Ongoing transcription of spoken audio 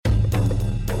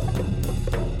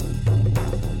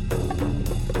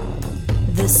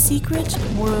Secret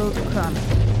World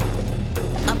Chronicle,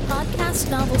 a podcast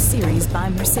novel series by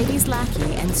Mercedes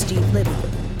Lackey and Steve Libby.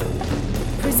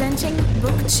 Presenting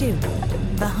Book 2,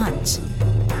 The Hunt.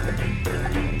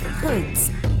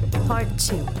 Hoods, Part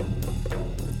 2.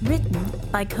 Written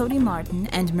by Cody Martin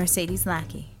and Mercedes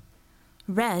Lackey.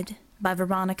 Read by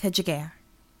Veronica Giguere.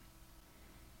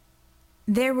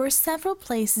 There were several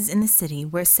places in the city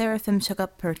where Seraphim took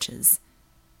up perches.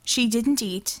 She didn't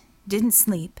eat, didn't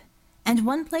sleep, and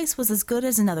one place was as good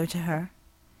as another to her.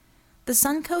 The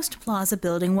Suncoast Plaza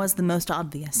building was the most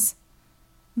obvious.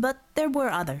 But there were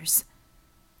others.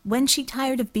 When she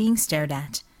tired of being stared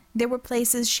at, there were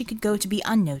places she could go to be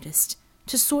unnoticed,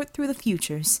 to sort through the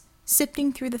futures,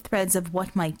 sifting through the threads of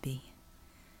what might be.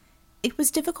 It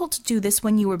was difficult to do this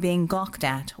when you were being gawked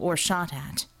at or shot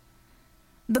at.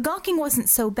 The gawking wasn't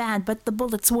so bad, but the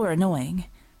bullets were annoying.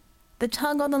 The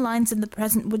tug on the lines of the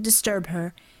present would disturb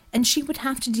her, and she would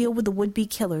have to deal with the would-be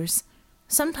killers,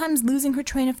 sometimes losing her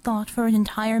train of thought for an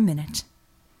entire minute.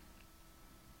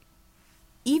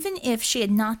 Even if she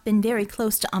had not been very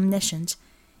close to omniscient,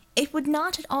 it would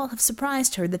not at all have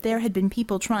surprised her that there had been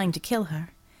people trying to kill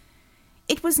her.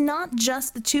 It was not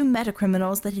just the two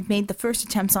metacriminals that had made the first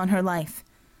attempts on her life.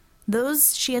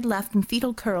 Those she had left in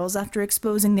fetal curls after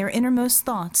exposing their innermost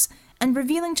thoughts and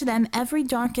revealing to them every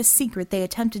darkest secret they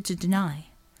attempted to deny.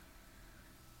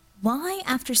 Why,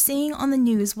 after seeing on the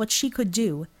news what she could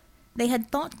do, they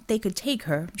had thought they could take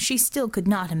her, she still could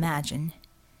not imagine.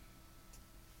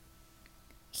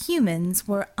 Humans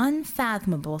were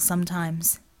unfathomable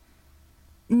sometimes.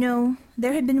 No,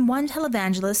 there had been one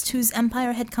televangelist whose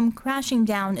empire had come crashing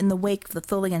down in the wake of the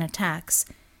Tholian attacks.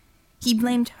 He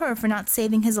blamed her for not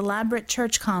saving his elaborate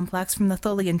church complex from the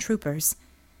Tholian troopers.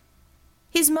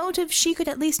 His motive she could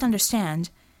at least understand,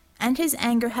 and his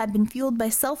anger had been fueled by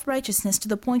self-righteousness to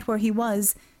the point where he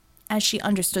was, as she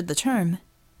understood the term,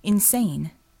 insane.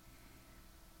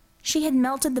 She had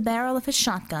melted the barrel of his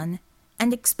shotgun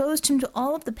and exposed him to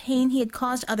all of the pain he had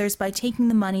caused others by taking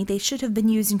the money they should have been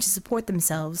using to support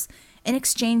themselves in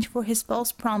exchange for his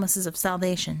false promises of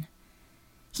salvation.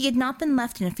 He had not been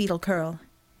left in a fetal curl.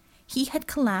 He had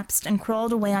collapsed and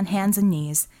crawled away on hands and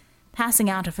knees, passing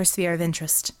out of her sphere of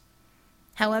interest.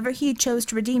 However he chose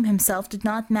to redeem himself did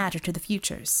not matter to the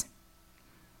futures.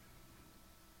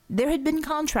 There had been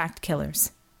contract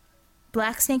killers,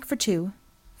 Blacksnake for 2,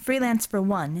 Freelance for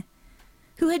 1,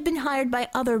 who had been hired by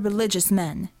other religious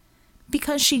men,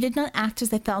 because she did not act as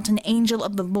they felt an angel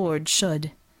of the Lord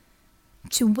should.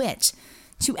 To wit,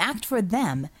 to act for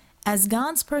them as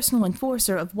God's personal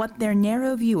enforcer of what their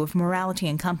narrow view of morality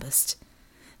encompassed.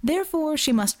 Therefore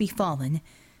she must be fallen,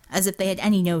 as if they had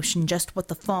any notion just what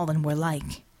the fallen were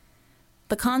like.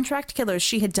 The contract killers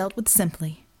she had dealt with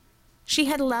simply. She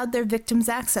had allowed their victims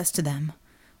access to them,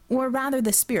 or rather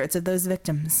the spirits of those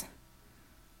victims.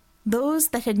 Those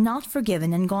that had not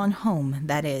forgiven and gone home,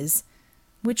 that is,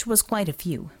 which was quite a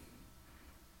few.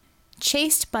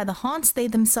 Chased by the haunts they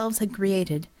themselves had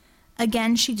created,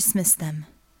 again she dismissed them.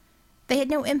 They had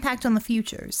no impact on the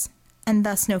futures, and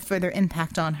thus no further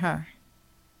impact on her.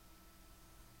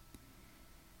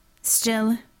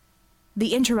 Still,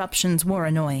 the interruptions were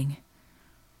annoying.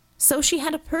 So she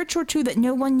had a perch or two that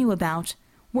no one knew about,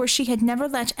 where she had never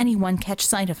let anyone catch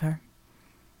sight of her.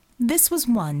 This was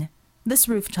one, this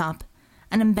rooftop,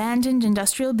 an abandoned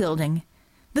industrial building.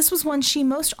 This was one she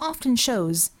most often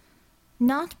chose,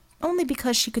 not only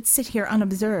because she could sit here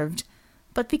unobserved,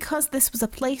 but because this was a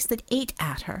place that ate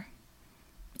at her.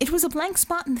 It was a blank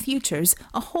spot in the futures,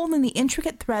 a hole in the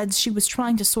intricate threads she was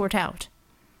trying to sort out.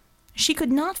 She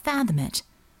could not fathom it,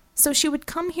 so she would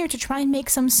come here to try and make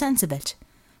some sense of it,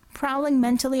 prowling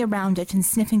mentally around it and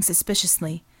sniffing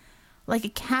suspiciously, like a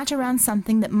cat around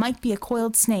something that might be a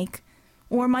coiled snake,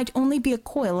 or might only be a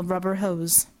coil of rubber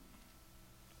hose.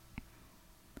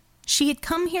 She had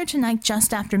come here tonight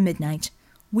just after midnight,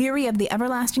 weary of the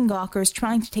everlasting gawkers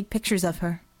trying to take pictures of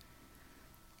her.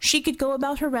 She could go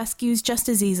about her rescues just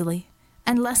as easily,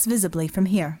 and less visibly from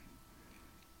here.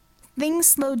 Things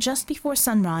slowed just before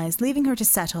sunrise, leaving her to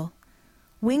settle,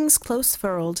 wings close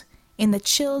furled, in the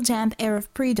chill, damp air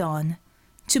of pre-dawn,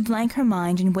 to blank her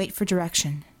mind and wait for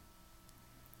direction.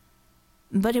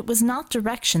 But it was not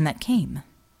direction that came.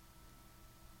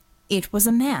 It was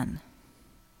a man.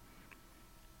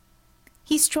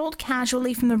 He strolled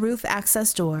casually from the roof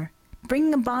access door,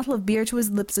 bringing a bottle of beer to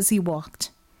his lips as he walked.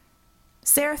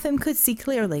 Seraphim could see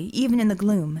clearly, even in the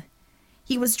gloom.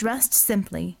 He was dressed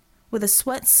simply, with a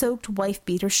sweat-soaked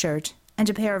wife-beater shirt and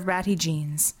a pair of ratty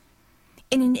jeans.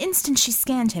 In an instant she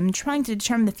scanned him, trying to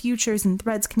determine the futures and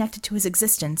threads connected to his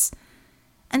existence,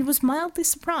 and was mildly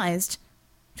surprised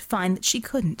to find that she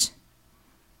couldn't.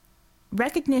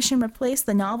 Recognition replaced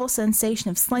the novel sensation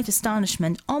of slight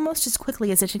astonishment almost as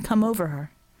quickly as it had come over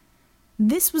her.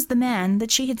 This was the man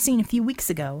that she had seen a few weeks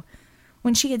ago,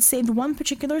 when she had saved one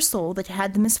particular soul that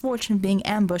had the misfortune of being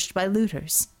ambushed by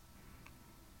looters.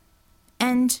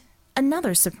 And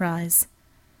another surprise.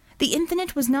 The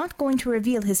Infinite was not going to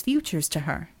reveal his futures to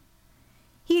her.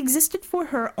 He existed for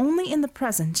her only in the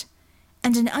present,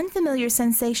 and an unfamiliar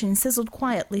sensation sizzled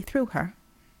quietly through her.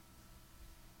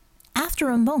 After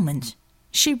a moment,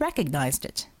 she recognized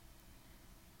it.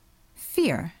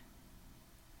 Fear.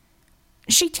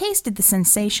 She tasted the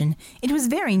sensation. It was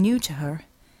very new to her.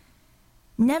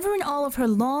 Never in all of her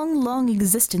long, long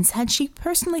existence had she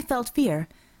personally felt fear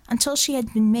until she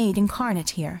had been made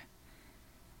incarnate here.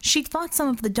 She'd fought some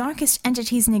of the darkest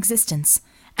entities in existence,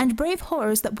 and brave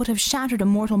horrors that would have shattered a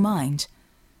mortal mind.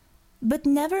 But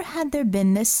never had there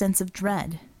been this sense of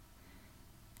dread.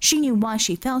 She knew why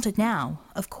she felt it now,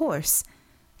 of course.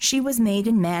 She was made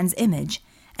in man's image,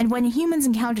 and when humans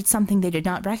encountered something they did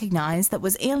not recognize that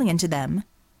was alien to them,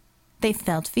 they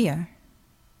felt fear.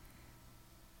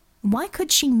 Why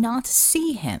could she not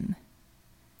see him?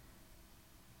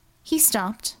 He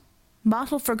stopped,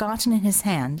 bottle forgotten in his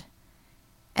hand,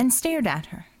 and stared at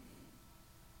her.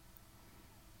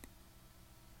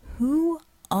 "Who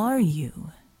are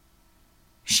you?"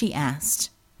 she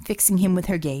asked, fixing him with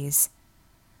her gaze.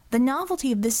 The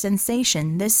novelty of this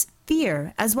sensation, this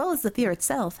fear, as well as the fear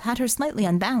itself, had her slightly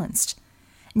unbalanced.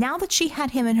 Now that she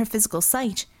had him in her physical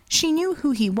sight, she knew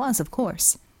who he was, of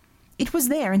course. It was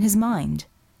there in his mind.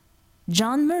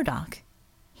 John Murdock.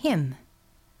 Him.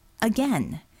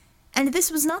 Again. And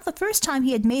this was not the first time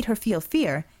he had made her feel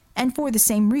fear, and for the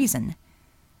same reason.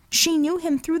 She knew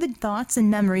him through the thoughts and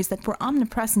memories that were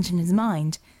omnipresent in his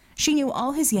mind. She knew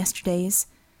all his yesterdays.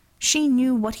 She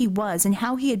knew what he was and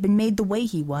how he had been made the way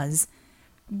he was.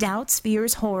 Doubts,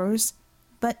 fears, horrors,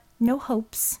 but no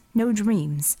hopes, no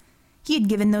dreams. He had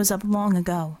given those up long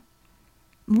ago.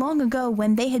 Long ago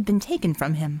when they had been taken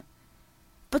from him.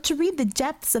 But to read the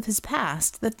depths of his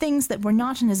past, the things that were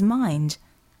not in his mind,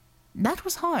 that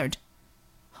was hard.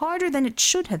 Harder than it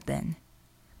should have been.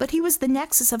 But he was the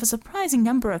nexus of a surprising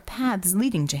number of paths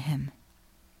leading to him.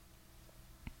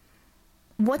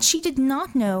 What she did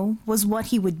not know was what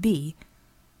he would be.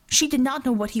 She did not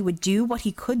know what he would do, what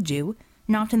he could do,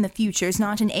 not in the futures,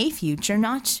 not in a future,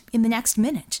 not in the next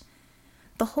minute.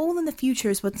 The hole in the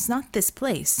futures was not this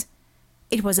place.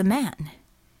 It was a man.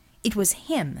 It was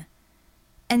him.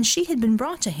 And she had been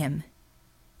brought to him.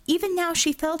 Even now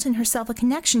she felt in herself a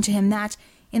connection to him that,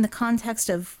 in the context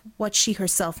of what she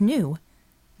herself knew,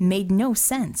 made no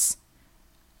sense.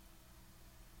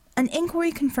 An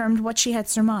inquiry confirmed what she had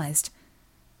surmised.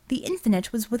 The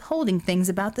Infinite was withholding things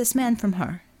about this man from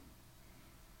her.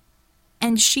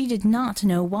 And she did not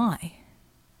know why.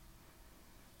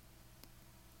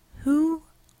 "Who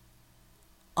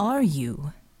are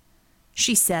you?"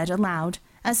 she said aloud,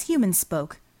 as humans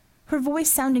spoke, her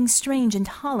voice sounding strange and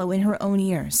hollow in her own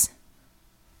ears.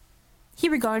 He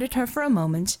regarded her for a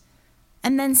moment,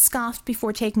 and then scoffed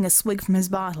before taking a swig from his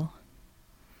bottle.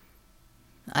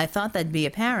 "I thought that'd be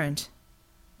apparent,"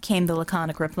 came the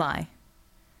laconic reply.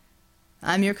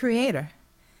 "I'm your creator.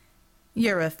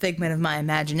 You're a figment of my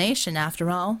imagination, after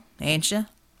all, ain't you?"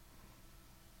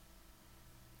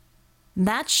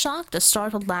 That shocked a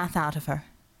startled laugh out of her.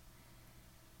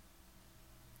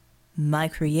 "My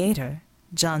creator,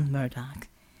 John Murdock,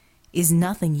 is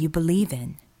nothing you believe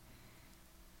in.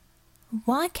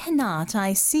 Why cannot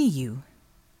I see you?"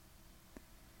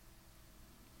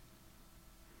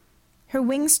 Her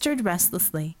wings stirred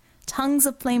restlessly, tongues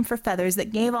of flame for feathers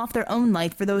that gave off their own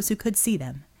light for those who could see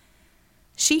them.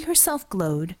 She herself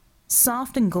glowed,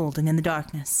 soft and golden in the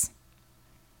darkness.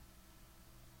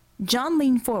 John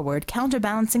leaned forward,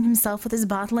 counterbalancing himself with his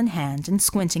bottle in hand and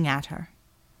squinting at her.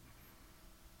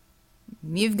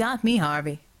 "You've got me,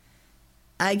 Harvey.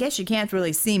 I guess you can't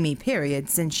really see me, period,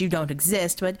 since you don't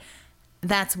exist, but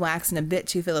that's waxing a bit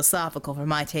too philosophical for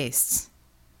my tastes."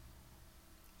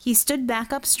 He stood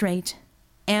back up straight,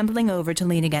 ambling over to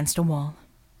lean against a wall.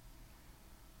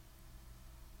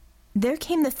 There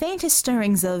came the faintest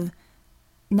stirrings of...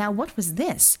 Now what was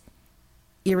this?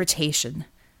 Irritation.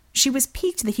 She was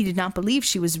piqued that he did not believe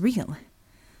she was real.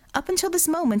 Up until this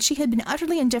moment she had been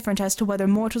utterly indifferent as to whether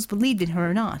mortals believed in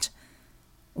her or not.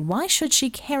 Why should she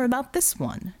care about this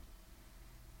one?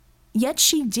 Yet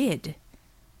she did.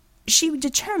 She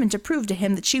determined to prove to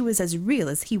him that she was as real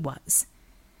as he was.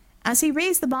 As he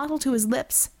raised the bottle to his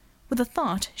lips, with a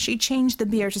thought she changed the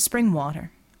beer to spring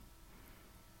water.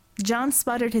 John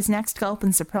sputtered his next gulp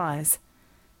in surprise,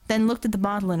 then looked at the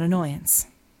bottle in annoyance.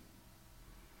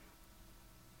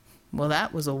 "Well,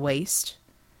 that was a waste."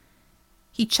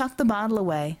 He chucked the bottle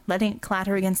away, letting it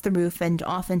clatter against the roof and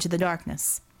off into the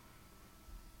darkness.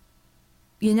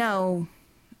 You know,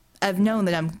 I've known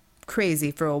that I'm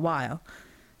crazy for a while.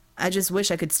 I just wish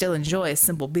I could still enjoy a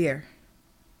simple beer.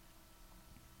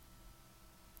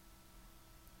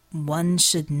 One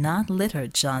should not litter,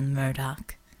 John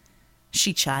Murdock,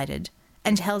 she chided,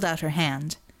 and held out her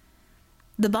hand.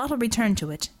 The bottle returned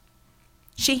to it.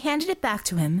 She handed it back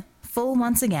to him, full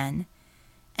once again,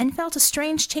 and felt a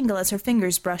strange tingle as her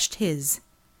fingers brushed his.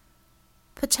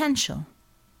 Potential.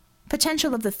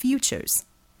 Potential of the futures.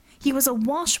 He was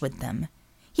awash with them.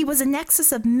 He was a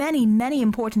nexus of many, many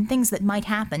important things that might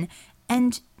happen,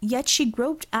 and yet she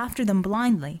groped after them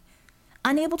blindly,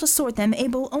 unable to sort them,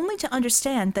 able only to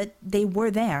understand that they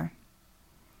were there.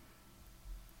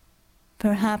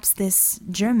 Perhaps this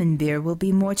German beer will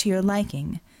be more to your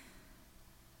liking,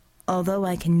 although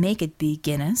I can make it be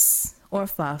Guinness, or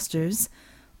Foster's,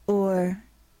 or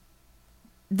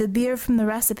the beer from the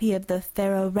recipe of the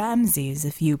Pharaoh Ramses,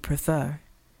 if you prefer.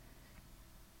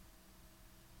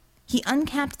 He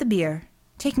uncapped the beer,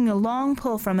 taking a long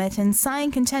pull from it and sighing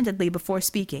contentedly before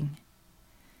speaking.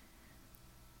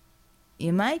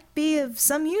 You might be of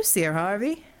some use here,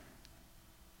 Harvey.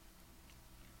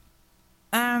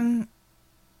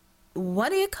 What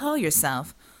do you call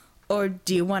yourself? Or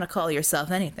do you want to call yourself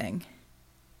anything?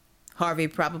 Harvey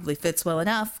probably fits well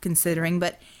enough, considering,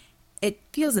 but it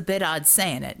feels a bit odd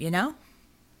saying it, you know?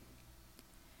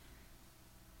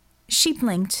 She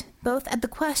blinked, both at the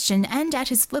question and at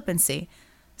his flippancy,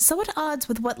 so at odds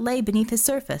with what lay beneath his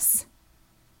surface.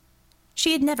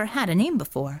 She had never had a name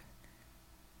before.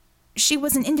 She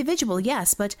was an individual,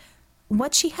 yes, but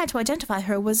what she had to identify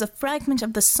her was a fragment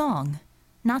of the song,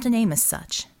 not a name as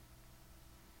such.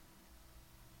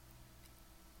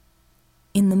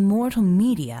 In the mortal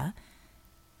media,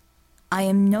 I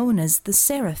am known as the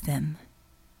Seraphim.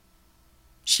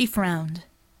 She frowned.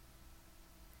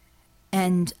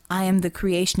 And I am the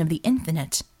creation of the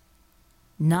infinite,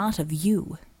 not of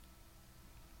you.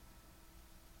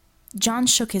 John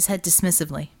shook his head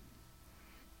dismissively.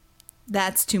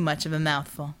 That's too much of a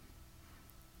mouthful.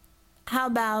 How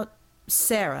about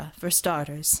Sarah, for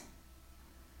starters?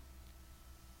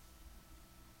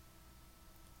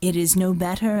 It is no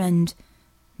better and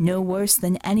no worse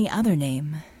than any other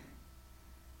name.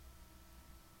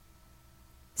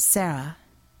 Sarah.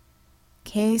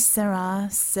 Que sera,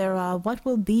 sera, what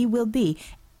will be, will be.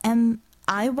 Am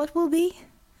I what will be?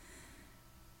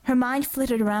 Her mind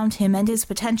flitted around him and his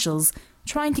potentials,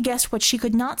 trying to guess what she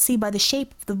could not see by the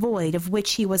shape of the void of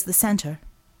which he was the center.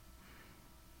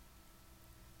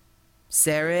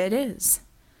 Sarah it is.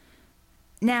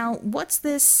 Now, what's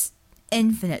this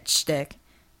infinite shtick?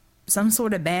 Some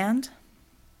sort of band?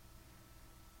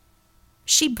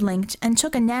 She blinked and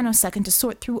took a nanosecond to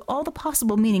sort through all the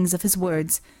possible meanings of his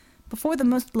words before the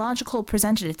most logical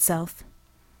presented itself.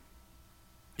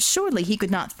 Surely he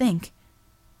could not think.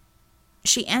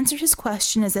 She answered his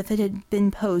question as if it had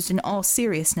been posed in all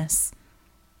seriousness.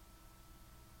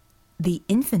 The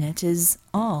infinite is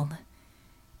all.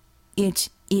 It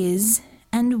is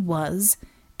and was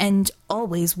and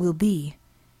always will be.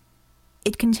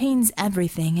 It contains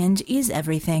everything and is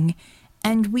everything,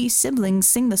 and we siblings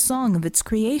sing the song of its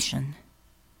creation.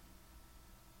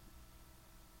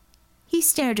 He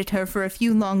stared at her for a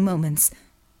few long moments,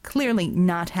 clearly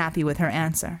not happy with her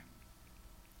answer.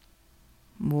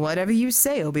 Whatever you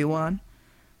say, Obi-Wan.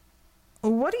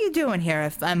 What are you doing here,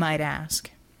 if I might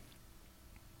ask?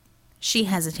 She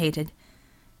hesitated.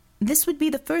 This would be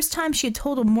the first time she had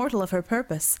told a mortal of her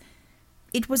purpose.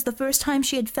 It was the first time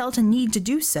she had felt a need to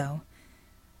do so.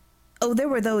 Oh, there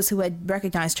were those who had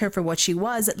recognized her for what she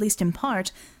was, at least in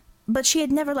part, but she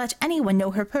had never let anyone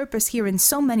know her purpose here in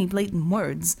so many blatant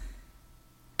words.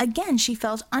 Again she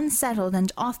felt unsettled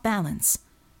and off balance.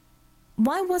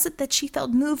 Why was it that she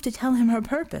felt moved to tell him her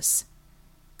purpose?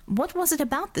 What was it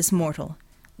about this mortal?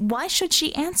 Why should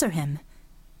she answer him?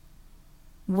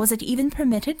 Was it even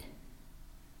permitted?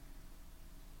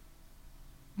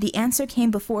 The answer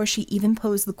came before she even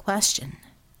posed the question.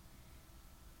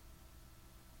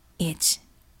 It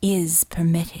is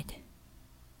permitted.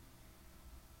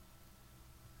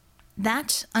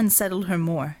 That unsettled her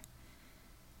more.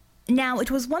 Now, it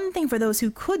was one thing for those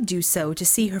who could do so to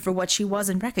see her for what she was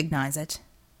and recognize it.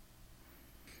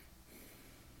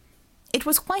 It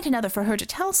was quite another for her to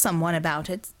tell someone about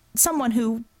it, someone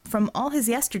who, from all his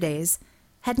yesterdays,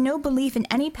 had no belief in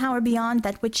any power beyond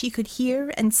that which he could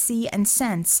hear and see and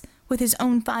sense with his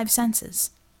own 5 senses.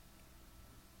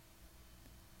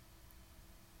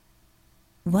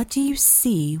 What do you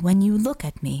see when you look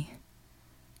at me?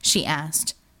 She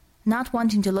asked, not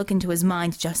wanting to look into his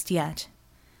mind just yet.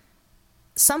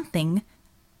 Something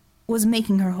was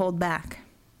making her hold back.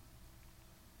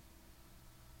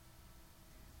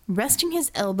 Resting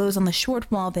his elbows on the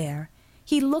short wall there,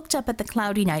 he looked up at the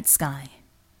cloudy night sky.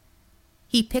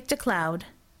 He picked a cloud,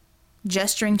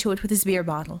 gesturing to it with his beer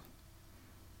bottle.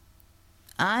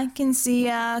 "I can see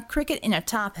a cricket in a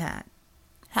top hat.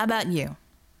 How about you?"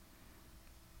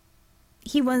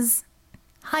 He was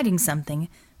hiding something,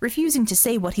 refusing to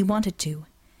say what he wanted to,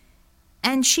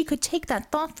 and she could take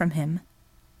that thought from him,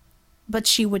 but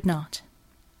she would not.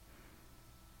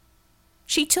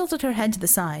 She tilted her head to the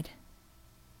side.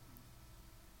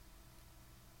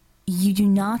 "You do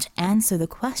not answer the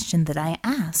question that I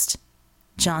asked,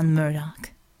 John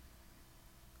Murdock.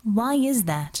 Why is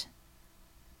that?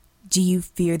 Do you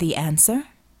fear the answer?"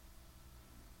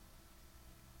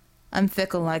 "I'm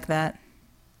fickle like that,"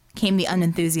 came the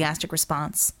unenthusiastic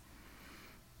response.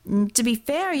 "To be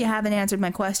fair, you haven't answered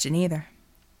my question either.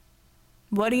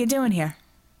 What are you doing here?"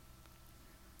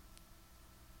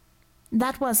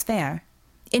 That was fair.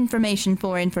 Information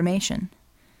for information.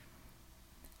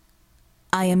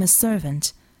 "I am a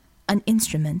servant, an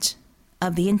instrument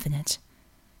of the infinite.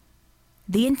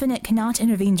 The infinite cannot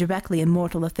intervene directly in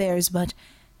mortal affairs, but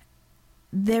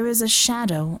there is a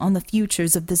shadow on the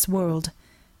futures of this world,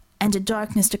 and a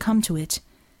darkness to come to it,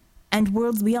 and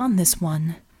worlds beyond this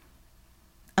one.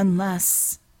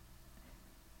 Unless—"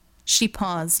 She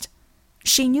paused.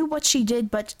 She knew what she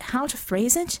did, but how to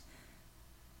phrase it?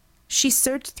 She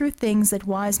searched through things that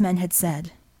wise men had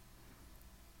said.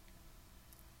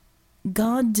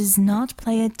 God does not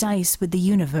play at dice with the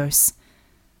universe.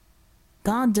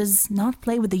 God does not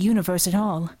play with the universe at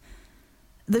all.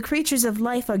 The creatures of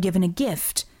life are given a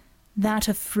gift, that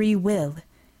of free will,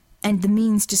 and the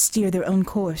means to steer their own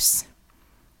course.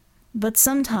 But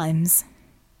sometimes,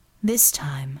 this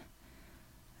time,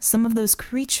 some of those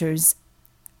creatures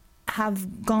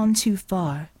have gone too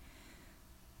far.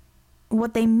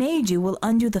 What they may do will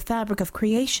undo the fabric of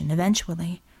creation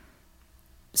eventually.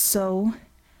 So,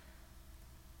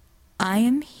 I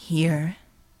am here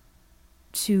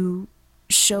to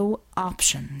show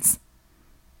options.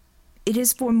 It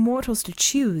is for mortals to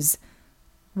choose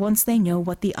once they know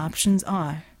what the options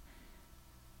are."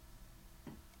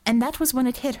 And that was when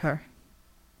it hit her.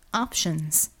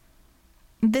 Options.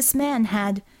 This man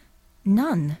had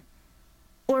none.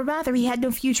 Or rather, he had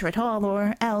no future at all,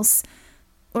 or else,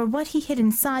 or what he hid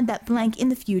inside that blank in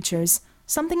the futures,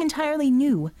 something entirely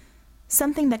new,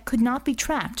 something that could not be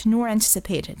tracked nor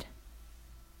anticipated.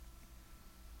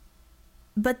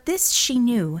 But this she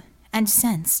knew and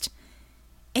sensed.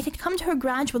 It had come to her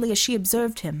gradually as she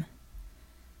observed him.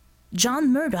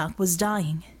 John Murdock was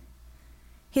dying.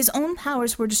 His own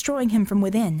powers were destroying him from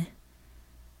within.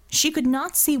 She could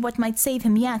not see what might save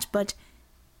him yet, but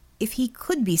if he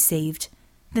could be saved,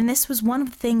 then this was one of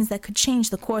the things that could change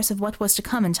the course of what was to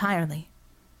come entirely.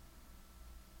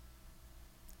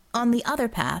 On the other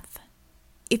path,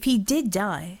 if he did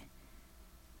die,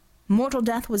 mortal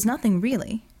death was nothing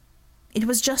really. It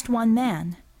was just one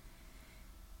man.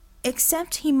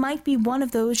 Except he might be one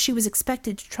of those she was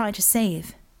expected to try to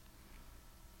save.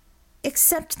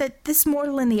 Except that this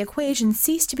mortal in the equation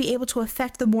ceased to be able to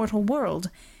affect the mortal world,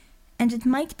 and it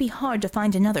might be hard to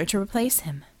find another to replace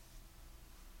him.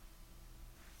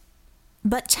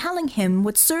 But telling him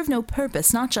would serve no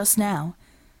purpose, not just now.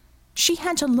 She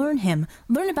had to learn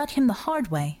about him the hard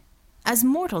way, as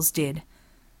mortals did,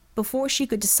 before she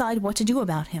could decide what to do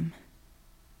about him.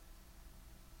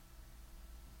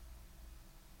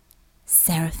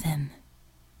 "Seraphim,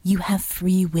 you have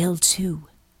free will too."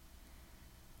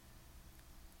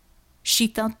 She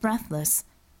felt breathless,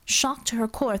 shocked to her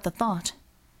core at the thought.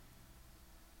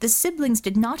 The siblings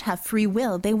did not have free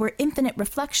will, they were infinite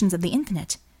reflections of the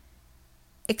infinite.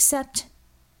 Except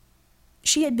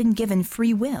she had been given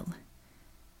free will.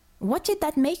 What did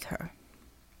that make her?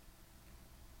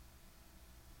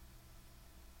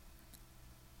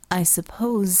 "I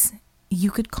suppose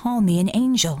you could call me an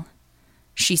angel,"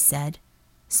 she said,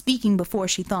 speaking before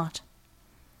she thought.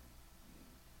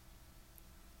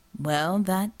 "Well,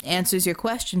 that answers your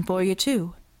question for you,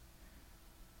 too."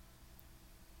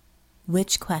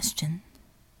 "Which question?"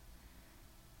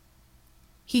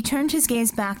 He turned his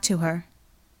gaze back to her,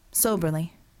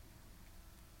 soberly.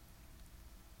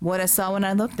 "What I saw when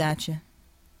I looked at you.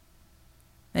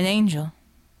 An angel,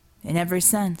 in every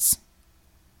sense."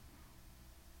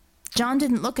 John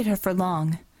didn't look at her for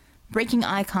long, breaking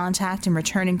eye contact and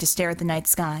returning to stare at the night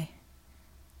sky.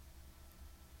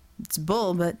 "It's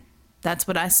bull, but that's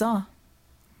what I saw."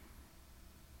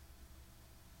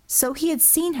 So he had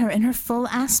seen her in her full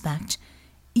aspect,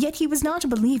 yet he was not a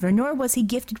believer, nor was he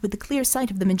gifted with the clear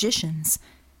sight of the magicians.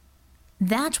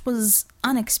 That was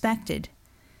unexpected.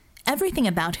 Everything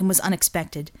about him was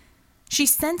unexpected. She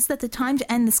sensed that the time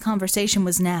to end this conversation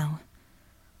was now.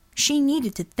 She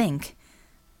needed to think.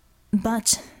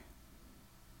 But,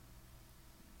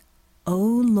 "O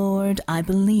Lord, I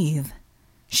believe,"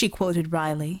 she quoted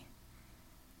wryly.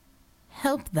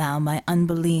 "Help thou my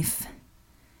unbelief."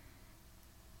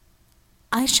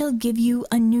 "I shall give you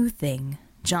a new thing,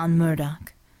 John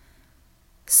Murdock.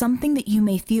 Something that you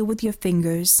may feel with your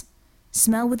fingers,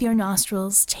 smell with your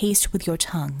nostrils, taste with your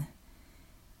tongue.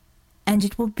 And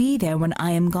it will be there when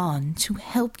I am gone to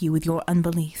help you with your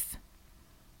unbelief.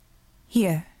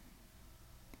 Here."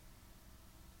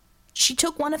 She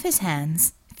took one of his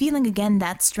hands, feeling again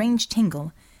that strange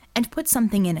tingle, and put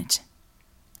something in it.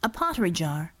 A pottery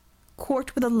jar,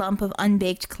 corked with a lump of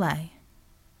unbaked clay.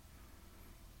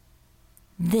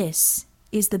 "This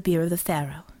is the beer of the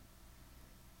Pharaoh.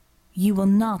 You will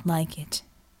not like it.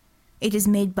 It is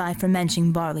made by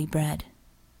fermenting barley bread."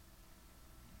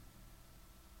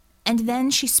 And then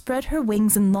she spread her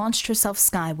wings and launched herself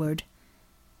skyward.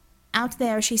 Out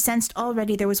there she sensed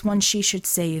already there was one she should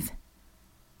save.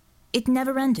 It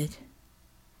never ended.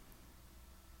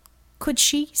 Could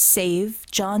she save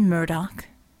John Murdock?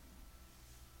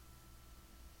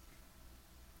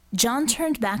 John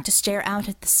turned back to stare out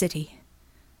at the city.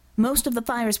 Most of the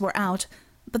fires were out,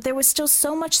 but there was still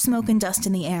so much smoke and dust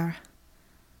in the air.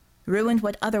 Ruined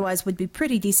what otherwise would be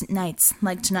pretty decent nights,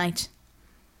 like tonight.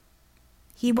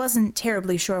 He wasn't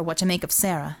terribly sure what to make of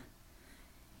Sarah.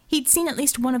 He'd seen at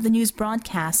least one of the news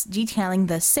broadcasts detailing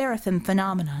the seraphim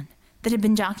phenomenon that had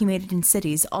been documented in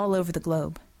cities all over the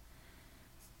globe.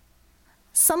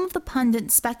 Some of the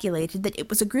pundits speculated that it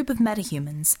was a group of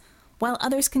metahumans, while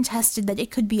others contested that it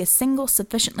could be a single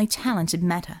sufficiently talented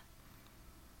meta.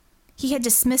 He had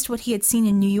dismissed what he had seen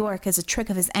in New York as a trick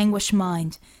of his anguished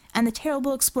mind and the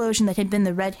terrible explosion that had been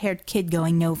the red-haired kid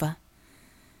going nova.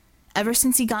 Ever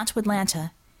since he got to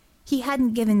Atlanta, he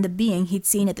hadn't given the being he'd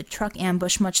seen at the truck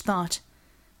ambush much thought,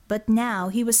 but now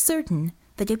he was certain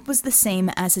that it was the same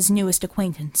as his newest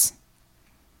acquaintance.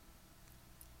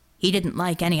 He didn't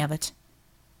like any of it.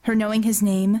 Her knowing his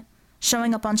name,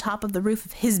 showing up on top of the roof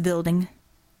of his building,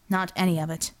 not any of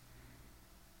it.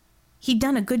 He'd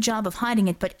done a good job of hiding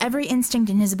it, but every instinct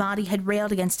in his body had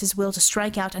railed against his will to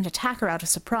strike out and attack her out of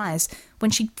surprise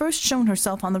when she'd first shown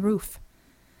herself on the roof.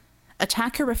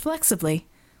 Attack her reflexively,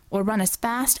 or run as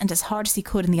fast and as hard as he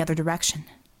could in the other direction.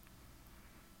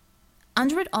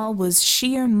 Under it all was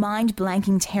sheer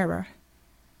mind-blanking terror.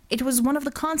 It was one of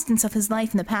the constants of his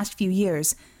life in the past few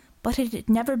years, but it had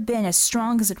never been as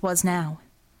strong as it was now.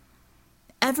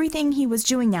 Everything he was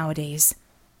doing nowadays,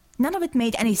 none of it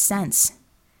made any sense.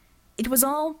 It was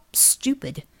all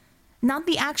stupid. Not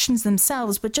the actions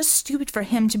themselves, but just stupid for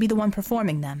him to be the one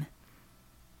performing them.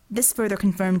 This further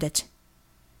confirmed it.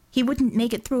 He wouldn't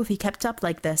make it through if he kept up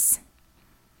like this.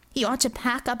 He ought to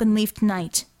pack up and leave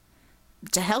tonight.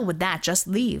 To hell with that, just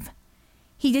leave.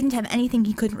 He didn't have anything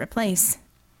he couldn't replace.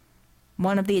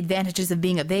 One of the advantages of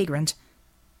being a vagrant.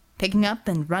 Picking up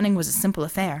and running was a simple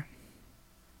affair.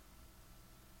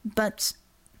 But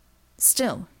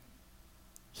still,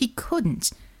 he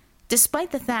couldn't,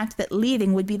 despite the fact that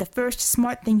leaving would be the first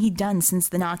smart thing he'd done since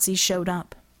the Nazis showed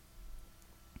up.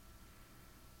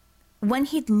 When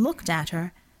he'd looked at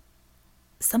her,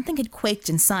 something had quaked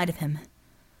inside of him.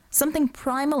 Something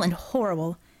primal and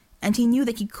horrible, and he knew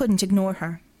that he couldn't ignore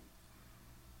her.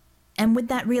 And with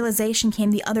that realization came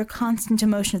the other constant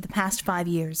emotion of the past 5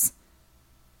 years.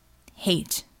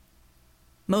 Hate.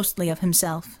 Mostly of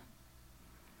himself.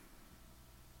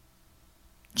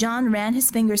 John ran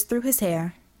his fingers through his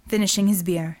hair, finishing his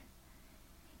beer.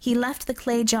 He left the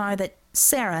clay jar that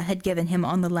Sarah had given him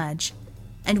on the ledge,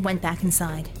 and went back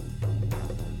inside.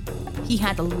 He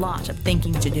had a lot of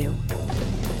thinking to do.